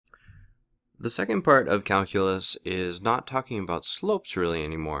The second part of calculus is not talking about slopes really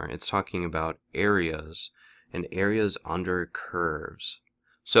anymore. It's talking about areas and areas under curves.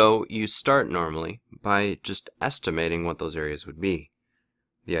 So you start normally by just estimating what those areas would be.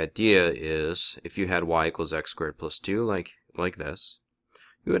 The idea is if you had y equals x squared plus 2 like this,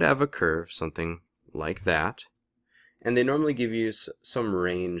 you would have a curve something like that. And they normally give you some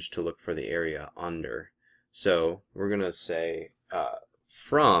range to look for the area under. So we're going to say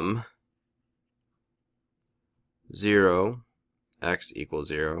from 0, x equals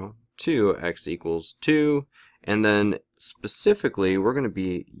 0, to x equals 2, and then specifically we're going to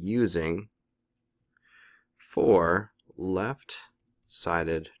be using 4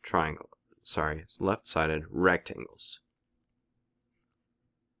 left-sided rectangles.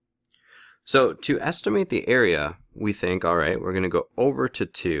 So to estimate the area, we think, all right, we're going to go over to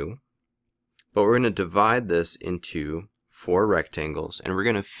 2, but we're going to divide this into 4 rectangles, and we're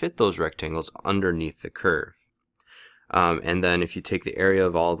going to fit those rectangles underneath the curve. And then if you take the area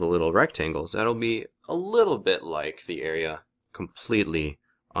of all the little rectangles, that'll be a little bit like the area completely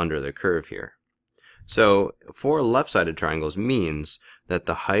under the curve here. So 4 left-sided triangles means that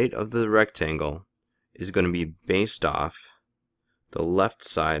the height of the rectangle is going to be based off the left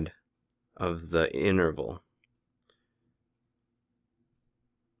side of the interval.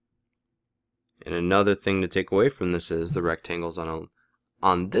 And another thing to take away from this is the rectangles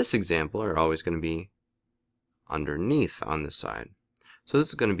on this example are always going to be underneath on this side. So this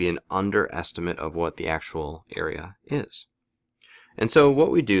is going to be an underestimate of what the actual area is. And so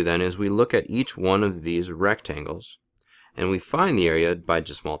what we do then is we look at each one of these rectangles and we find the area by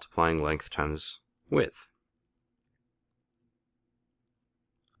just multiplying length times width.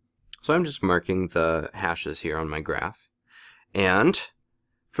 So I'm just marking the hashes here on my graph. And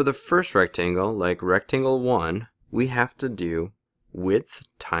for the first rectangle, like rectangle 1, we have to do width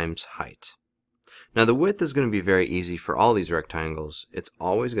times height. Now the width is going to be very easy for all these rectangles. It's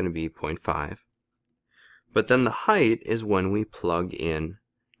always going to be 0.5. But then the height is when we plug in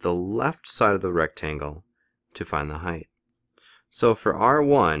the left side of the rectangle to find the height. So for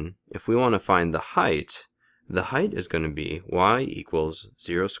R1, if we want to find the height is going to be y equals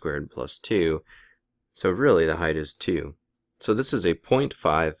 0 squared plus 2. So really the height is 2. So this is a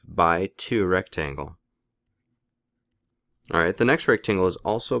 0.5 by 2 rectangle. Alright, the next rectangle is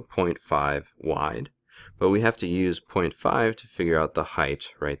also 0.5 wide, but we have to use 0.5 to figure out the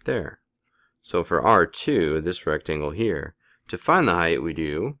height right there. So for R2, this rectangle here, to find the height we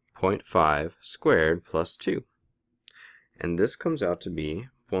do 0.5 squared plus 2. And this comes out to be,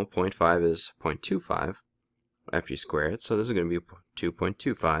 well, 0.5 is 0.25 after you square it, so this is going to be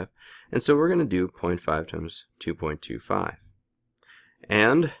 2.25. And so we're going to do 0.5 times 2.25.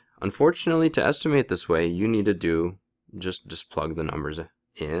 And unfortunately, to estimate this way, you need to do just plug the numbers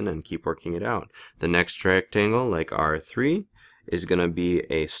in and keep working it out. The next rectangle, like R3, is going to be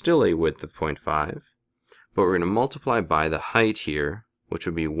still a width of 0.5, but we're going to multiply by the height here, which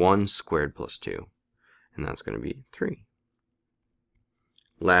would be 1 squared plus 2, and that's going to be 3.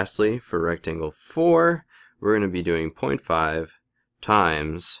 Lastly, for rectangle 4, we're going to be doing 0.5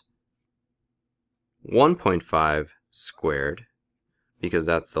 times 1.5 squared, because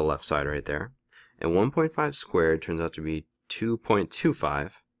that's the left side right there. And 1.5 squared turns out to be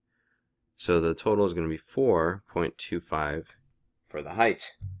 2.25. So the total is going to be 4.25 for the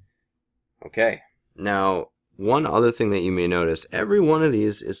height. Okay, now one other thing that you may notice, every one of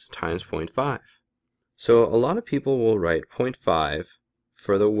these is times 0.5. So a lot of people will write 0.5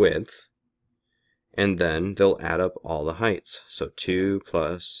 for the width, and then they'll add up all the heights. So 2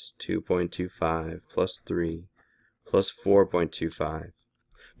 plus 2.25 plus 3 plus 4.25.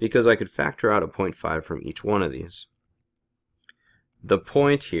 Because I could factor out a 0.5 from each one of these. The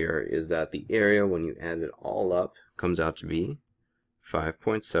point here is that the area, when you add it all up, comes out to be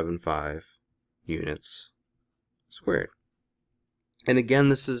 5.75 units squared. And again,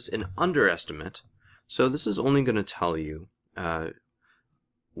 this is an underestimate, so this is only going to tell you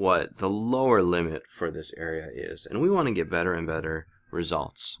what the lower limit for this area is. And we want to get better and better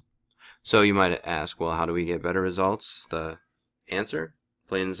results. So you might ask, well, how do we get better results? The answer,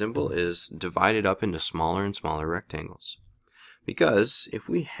 plain and simple, is divide it up into smaller and smaller rectangles. Because if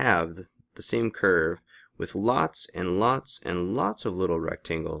we have the same curve with lots and lots and lots of little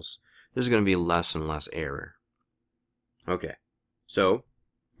rectangles, there's going to be less and less error. Okay, so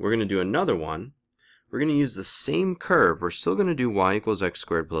we're going to do another one. We're going to use the same curve. We're still going to do y equals x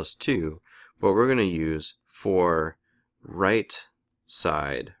squared plus 2, but we're going to use 4 right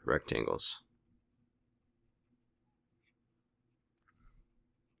side rectangles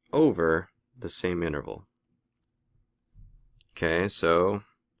over the same interval. Okay, so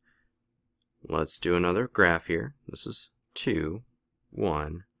let's do another graph here. This is 2,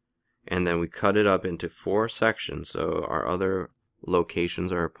 1, and then we cut it up into 4 sections. So our other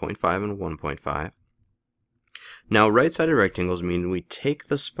locations are 0.5 and 1.5. Now right-sided rectangles mean we take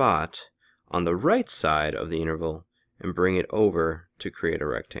the spot on the right side of the interval and bring it over to create a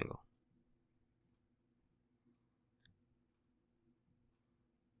rectangle.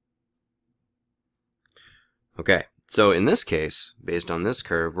 Okay, so in this case, based on this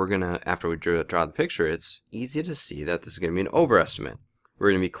curve, we're going to, after we draw the picture, it's easy to see that this is going to be an overestimate. We're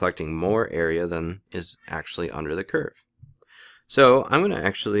going to be collecting more area than is actually under the curve. So I'm going to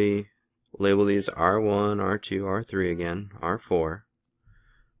actually label these R1, R2, R3 again, R4.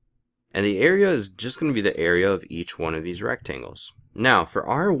 And the area is just going to be the area of each one of these rectangles. Now for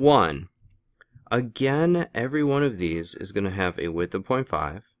R1, again, every one of these is going to have a width of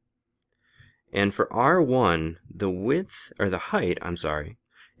 0.5. And for R1, the width, or the height, I'm sorry,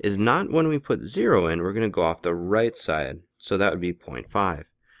 is not when we put 0 in, we're going to go off the right side. So that would be 0.5.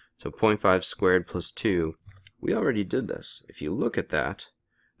 So 0.5 squared plus 2, we already did this. If you look at that,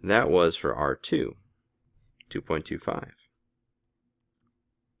 that was for R2, 2.25.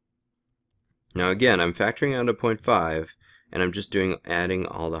 Now again, I'm factoring out a 0.5, and I'm just adding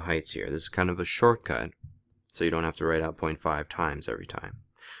all the heights here. This is kind of a shortcut, so you don't have to write out 0.5 times every time.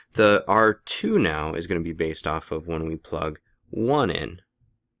 The R2 now is going to be based off of when we plug 1 in.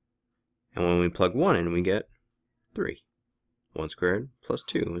 And when we plug 1 in, we get 3. 1 squared plus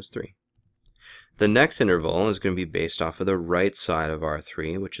 2 is 3. The next interval is going to be based off of the right side of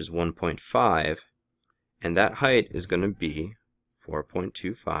R3, which is 1.5. And that height is going to be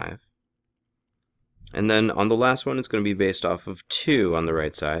 4.25. And then on the last one, it's going to be based off of 2 on the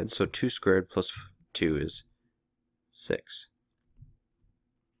right side. So 2 squared plus 2 is 6.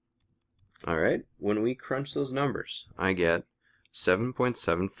 Alright, when we crunch those numbers, I get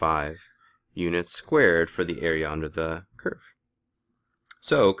 7.75 units squared for the area under the curve.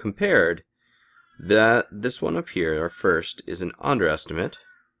 So compared, this one up here, our first, is an underestimate.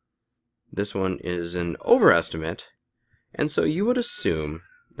 This one is an overestimate. And so you would assume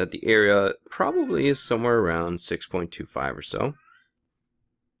that the area probably is somewhere around 6.25 or so.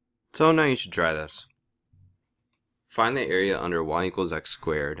 So now you should try this. Find the area under y equals x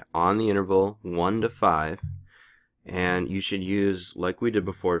squared on the interval 1 to 5, and you should use, like we did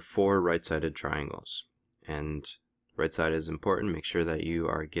before, 4 right-sided triangles. And right side is important. Make sure that you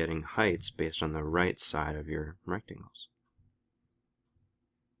are getting heights based on the right side of your rectangles.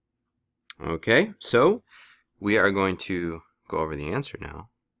 Okay, so we are going to go over the answer now.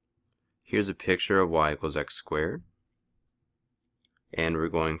 Here's a picture of y equals x squared. And we're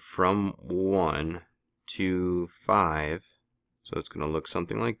going from 1 to 5. So it's going to look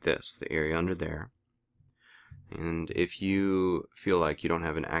something like this, the area under there. And if you feel like you don't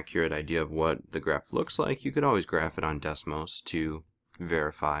have an accurate idea of what the graph looks like, you could always graph it on Desmos to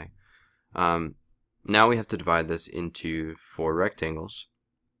verify. Now we have to divide this into 4 rectangles.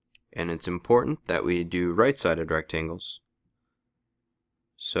 And it's important that we do right-sided rectangles.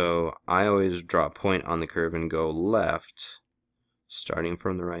 So I always draw a point on the curve and go left, starting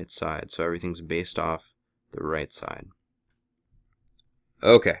from the right side. So everything's based off the right side.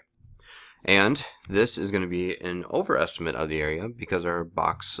 Okay. And this is going to be an overestimate of the area because our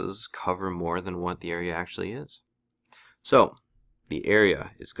boxes cover more than what the area actually is. So the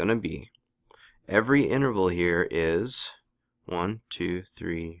area is going to be, every interval here is 1, 2,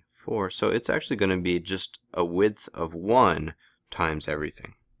 3, 4. So it's actually going to be just a width of 1 times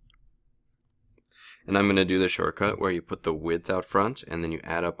everything. And I'm going to do the shortcut where you put the width out front and then you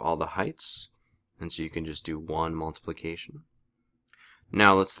add up all the heights. And so you can just do 1 multiplication.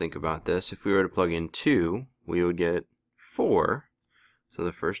 Now let's think about this. If we were to plug in 2, we would get 4. So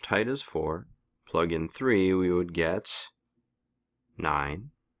the first height is 4. Plug in 3, we would get 9.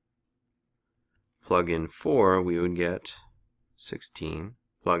 Plug in 4, we would get 16.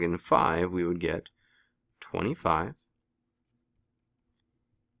 Plug in 5, we would get 25.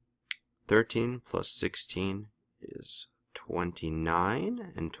 13 plus 16 is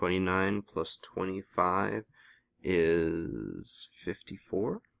 29, and 29 plus 25 is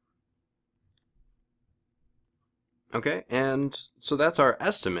 54. Okay, and so that's our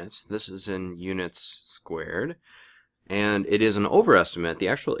estimate. This is in units squared, and it is an overestimate. The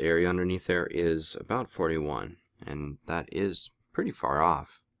actual area underneath there is about 41, and that is pretty far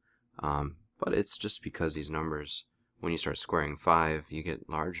off. But it's just because these numbers, when you start squaring 5, you get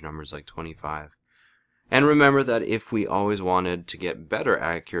large numbers like 25. And remember that if we always wanted to get better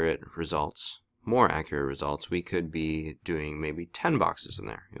accurate results, more accurate results, we could be doing maybe 10 boxes in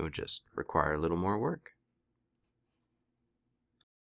there. It would just require a little more work.